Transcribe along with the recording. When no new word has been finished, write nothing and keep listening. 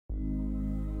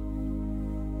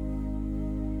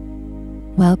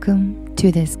Welcome to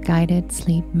this guided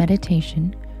sleep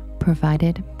meditation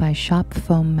provided by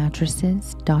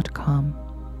shopfoammattresses.com.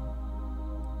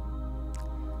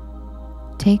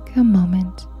 Take a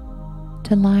moment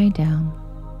to lie down.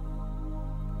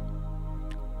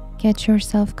 Get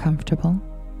yourself comfortable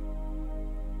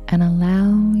and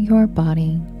allow your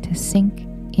body to sink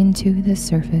into the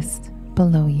surface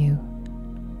below you,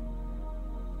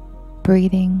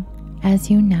 breathing as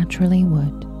you naturally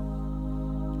would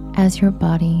as your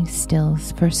body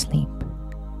stills for sleep.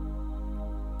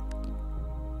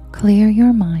 Clear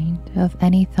your mind of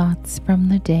any thoughts from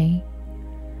the day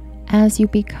as you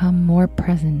become more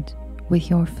present with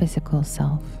your physical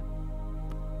self.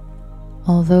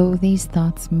 Although these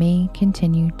thoughts may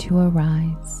continue to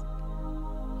arise,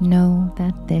 know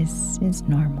that this is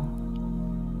normal.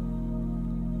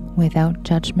 Without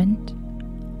judgment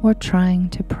or trying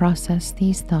to process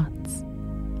these thoughts,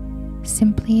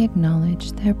 simply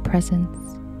acknowledge their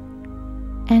presence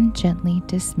and gently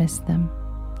dismiss them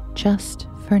just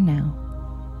for now.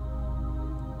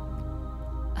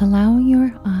 Allow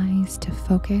your eyes to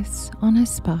focus on a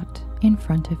spot in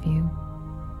front of you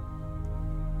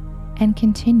and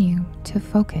continue to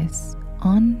focus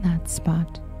on that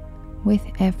spot with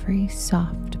every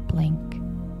soft blink.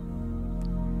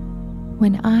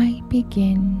 When I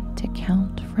begin to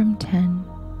count from 10,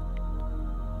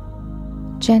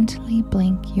 gently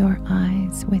blink your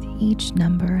eyes with each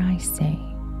number I say,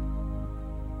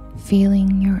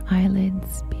 feeling your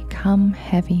eyelids become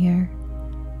heavier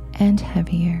and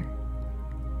heavier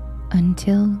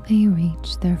until they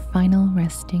reach their final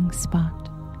resting spot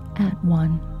at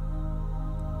 1.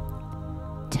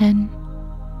 10,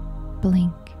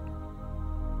 blink.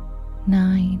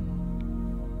 9,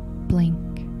 blink.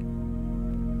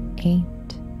 8,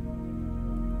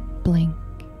 blink.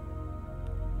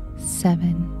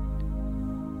 7,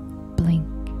 blink.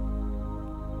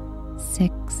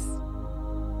 6,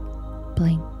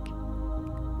 blink.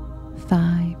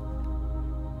 5,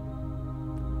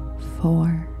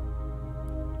 4,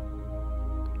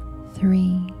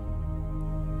 3,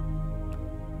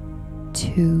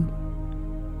 2,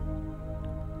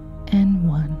 and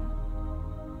 1.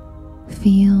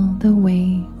 Feel the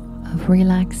wave of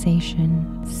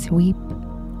relaxation sweep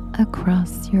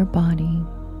across your body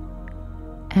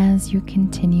as you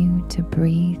continue to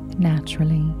breathe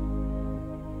naturally,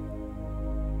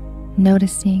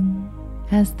 noticing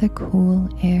as the cool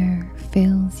air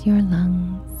fills your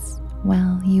lungs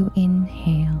while you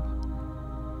inhale,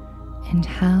 and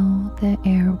how the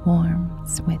air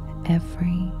warms with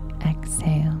every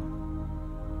exhale.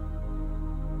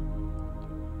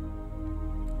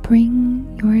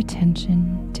 Bring your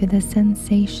attention to the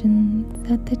sensations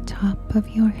at the top of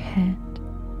your head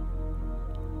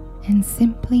and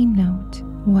simply note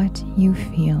what you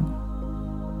feel.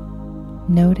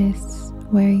 Notice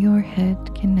where your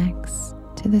head connects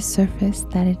to the surface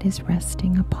that it is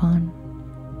resting upon.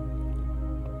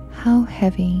 How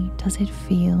heavy does it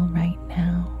feel right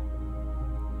now?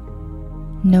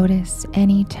 Notice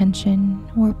any tension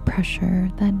or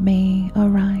pressure that may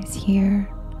arise here,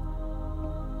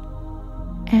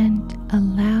 and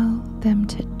allow them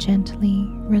to gently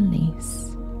release.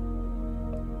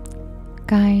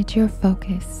 Guide your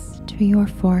focus to your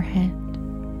forehead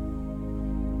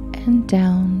and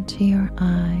down to your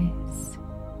eyes,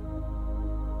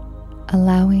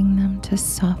 allowing them to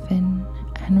soften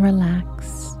and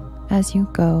relax as you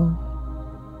go.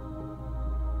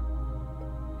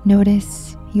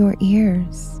 Notice your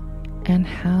ears and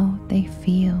how they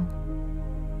feel.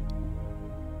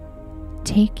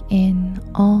 Take in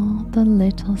all the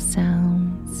little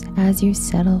sounds as you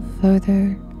settle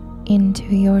further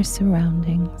into your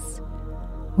surroundings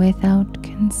without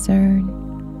concern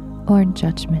or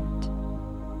judgment.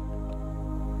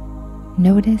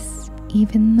 Notice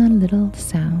even the little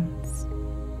sounds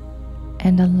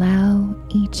and allow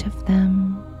each of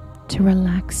them to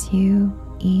relax you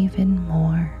even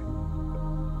more.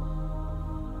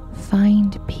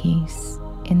 Find peace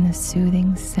in the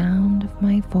soothing sound of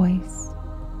my voice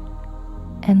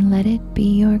and let it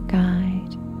be your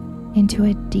guide into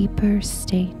a deeper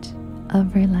state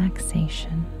of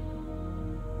relaxation.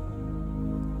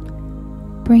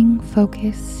 Bring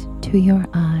focus to your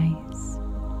eyes,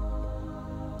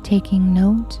 taking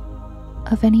note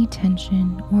of any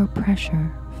tension or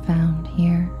pressure found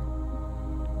here,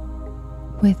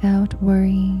 without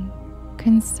worry,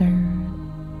 concern,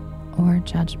 or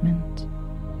judgment,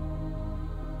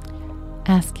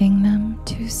 asking them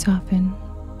to soften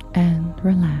and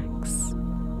relax.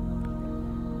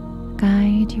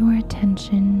 Guide your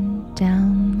attention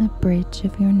down the bridge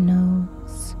of your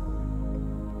nose,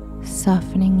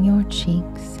 softening your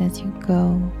cheeks as you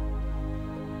go.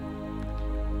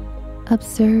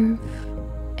 Observe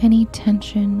any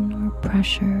tension or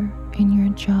pressure in your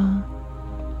jaw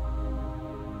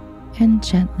and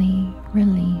gently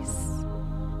release.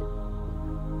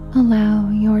 Allow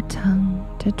your tongue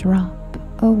to drop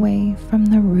away from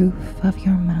the roof of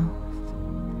your mouth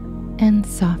and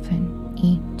soften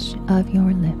each of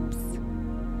your lips,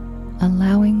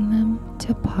 allowing them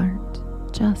to part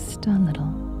just a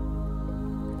little.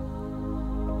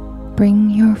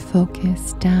 Bring your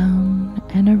focus down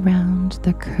and around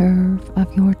the curve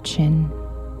of your chin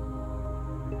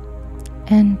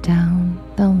and down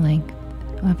the length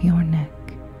of your neck,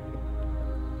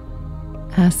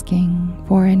 asking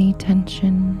for any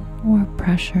tension or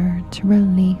pressure to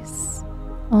release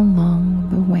along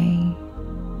the way.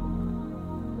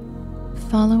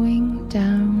 Following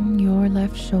down your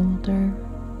left shoulder,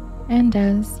 and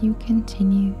as you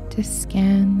continue to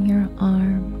scan your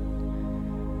arm,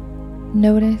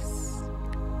 notice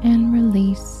and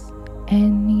release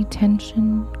any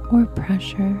tension or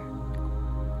pressure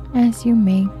as you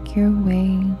make your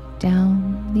way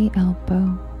down the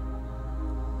elbow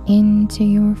into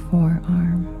your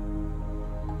forearm,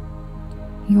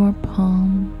 your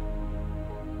palm,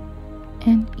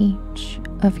 and each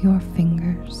of your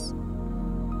fingers,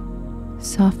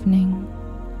 softening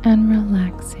and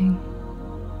relaxing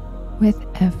with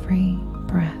every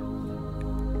breath.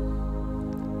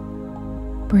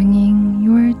 Bringing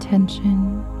your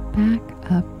attention back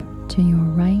up to your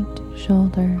right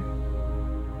shoulder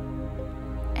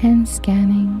and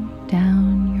scanning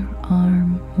down your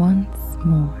arm once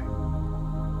more,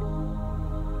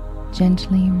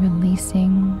 gently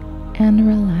releasing and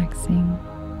relaxing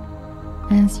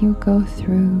as you go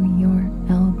through your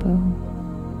elbow,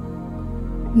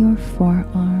 your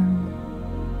forearm,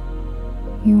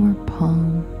 your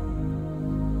palm,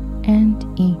 and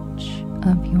each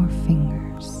of your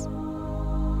fingers.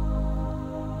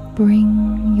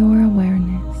 Bring your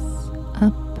awareness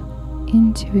up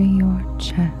into your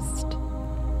chest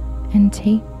and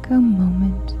take a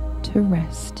moment to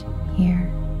rest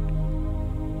here,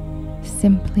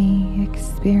 simply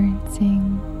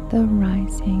experiencing the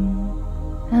rising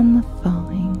and the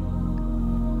falling,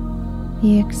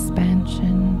 the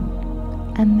expansion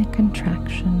and the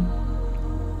contraction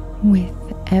with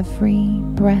every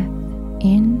breath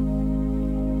in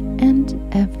and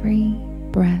every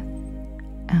breath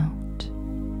out.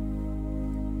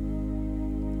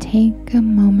 Take a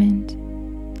moment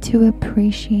to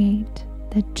appreciate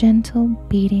the gentle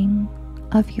beating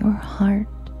of your heart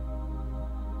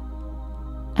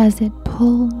as it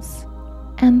pulls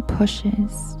and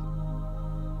pushes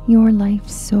your life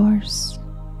source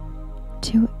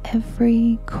to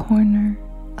every corner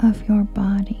of your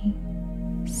body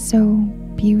so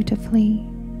beautifully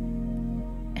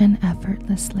and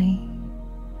effortlessly.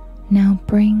 Now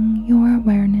bring your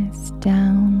awareness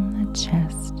down the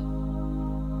chest,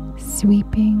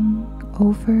 sweeping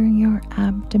over your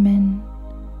abdomen,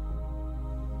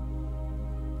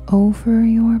 over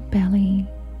your belly,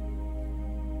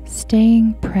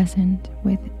 staying present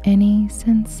with any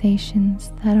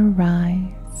sensations that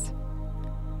arise,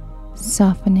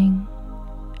 softening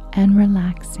and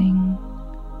relaxing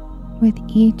with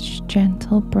each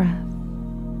gentle breath,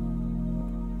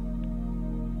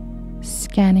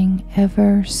 scanning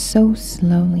ever so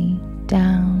slowly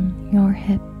down your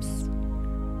hips,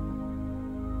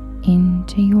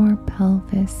 into your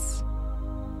pelvis,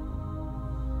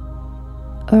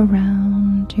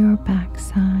 around your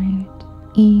backside,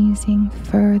 easing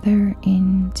further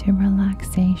into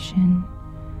relaxation,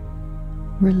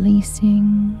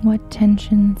 releasing what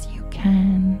tensions you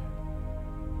can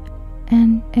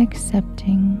and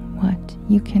accepting what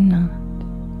you cannot.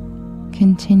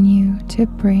 Continue to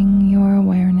bring your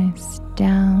awareness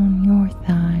down your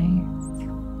thighs,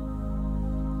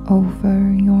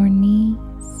 over your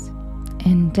knees,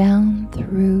 and down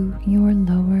through your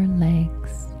lower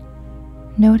legs.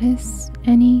 Notice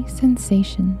any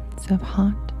sensations of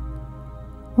hot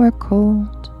or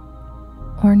cold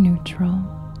or neutral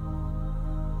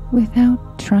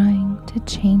without trying to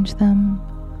change them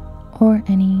or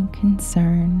any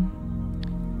concern.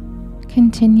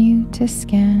 Continue to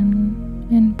scan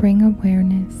and bring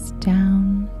awareness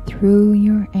down through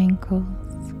your ankles,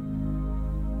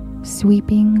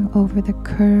 sweeping over the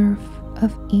curve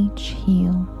of each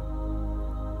heel,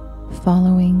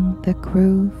 following the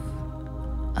groove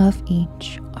of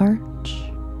each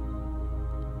arch,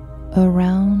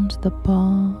 around the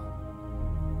ball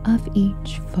of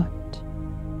each foot,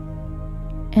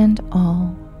 and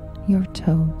all your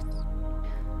toes,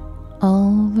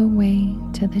 all the way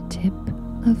to the tip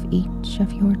of each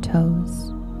of your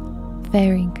toes.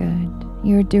 Very good.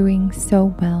 You're doing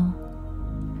so well.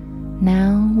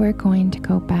 Now we're going to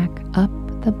go back up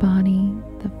the body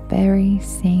the very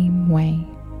same way.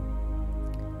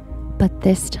 But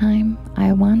this time,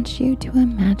 I want you to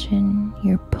imagine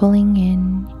you're pulling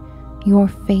in your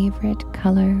favorite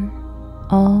color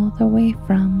all the way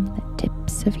from the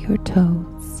tips of your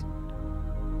toes.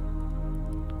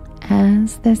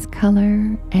 As this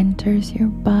color enters your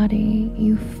body,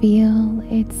 you feel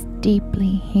its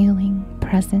deeply healing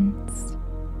presence.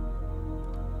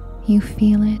 You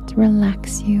feel it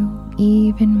relax you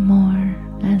even more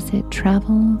as it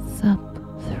travels up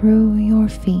through your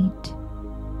feet,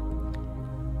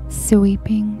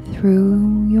 sweeping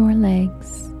through your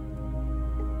legs,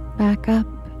 back up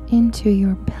into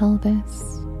your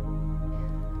pelvis,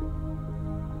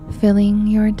 filling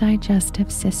your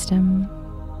digestive system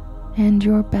and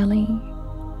your belly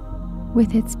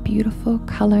with its beautiful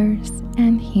colors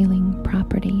and healing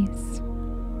properties.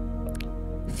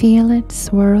 Feel it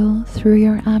swirl through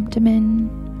your abdomen,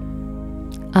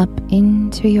 up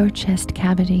into your chest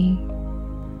cavity,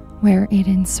 where it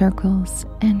encircles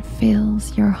and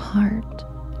fills your heart.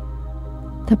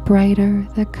 The brighter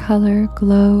the color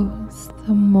glows,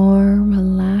 the more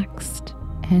relaxed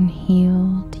and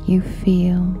healed you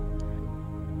feel,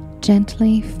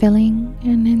 gently filling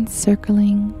and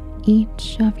encircling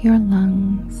each of your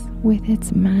lungs with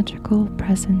its magical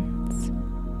presence.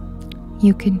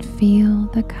 You can feel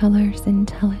the color's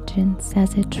intelligence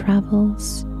as it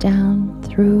travels down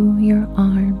through your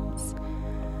arms,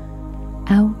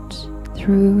 out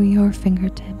through your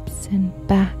fingertips and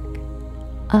back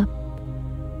up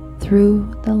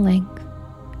through the length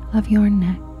of your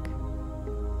neck,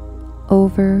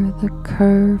 over the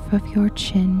curve of your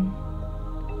chin,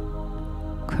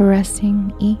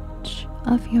 caressing each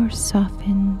of your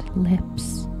softened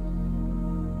lips,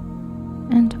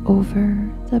 and over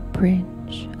the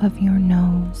bridge of your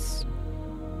nose.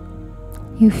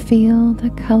 You feel the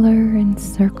color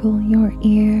encircle your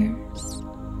ears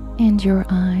and your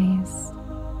eyes,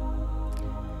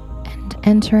 and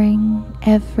entering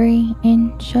every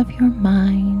inch of your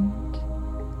mind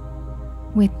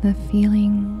with the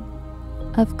feeling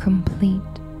of complete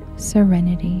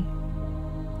serenity,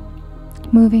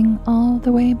 moving all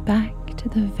the way back to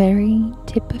the very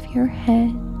tip of your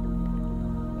head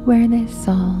where this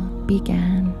all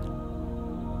began.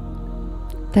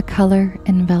 The color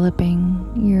enveloping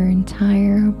your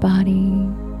entire body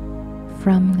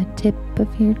from the tip of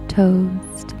your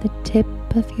toes to the tip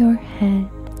of your head,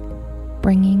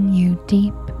 bringing you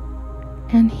deep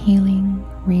and healing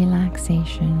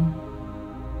relaxation.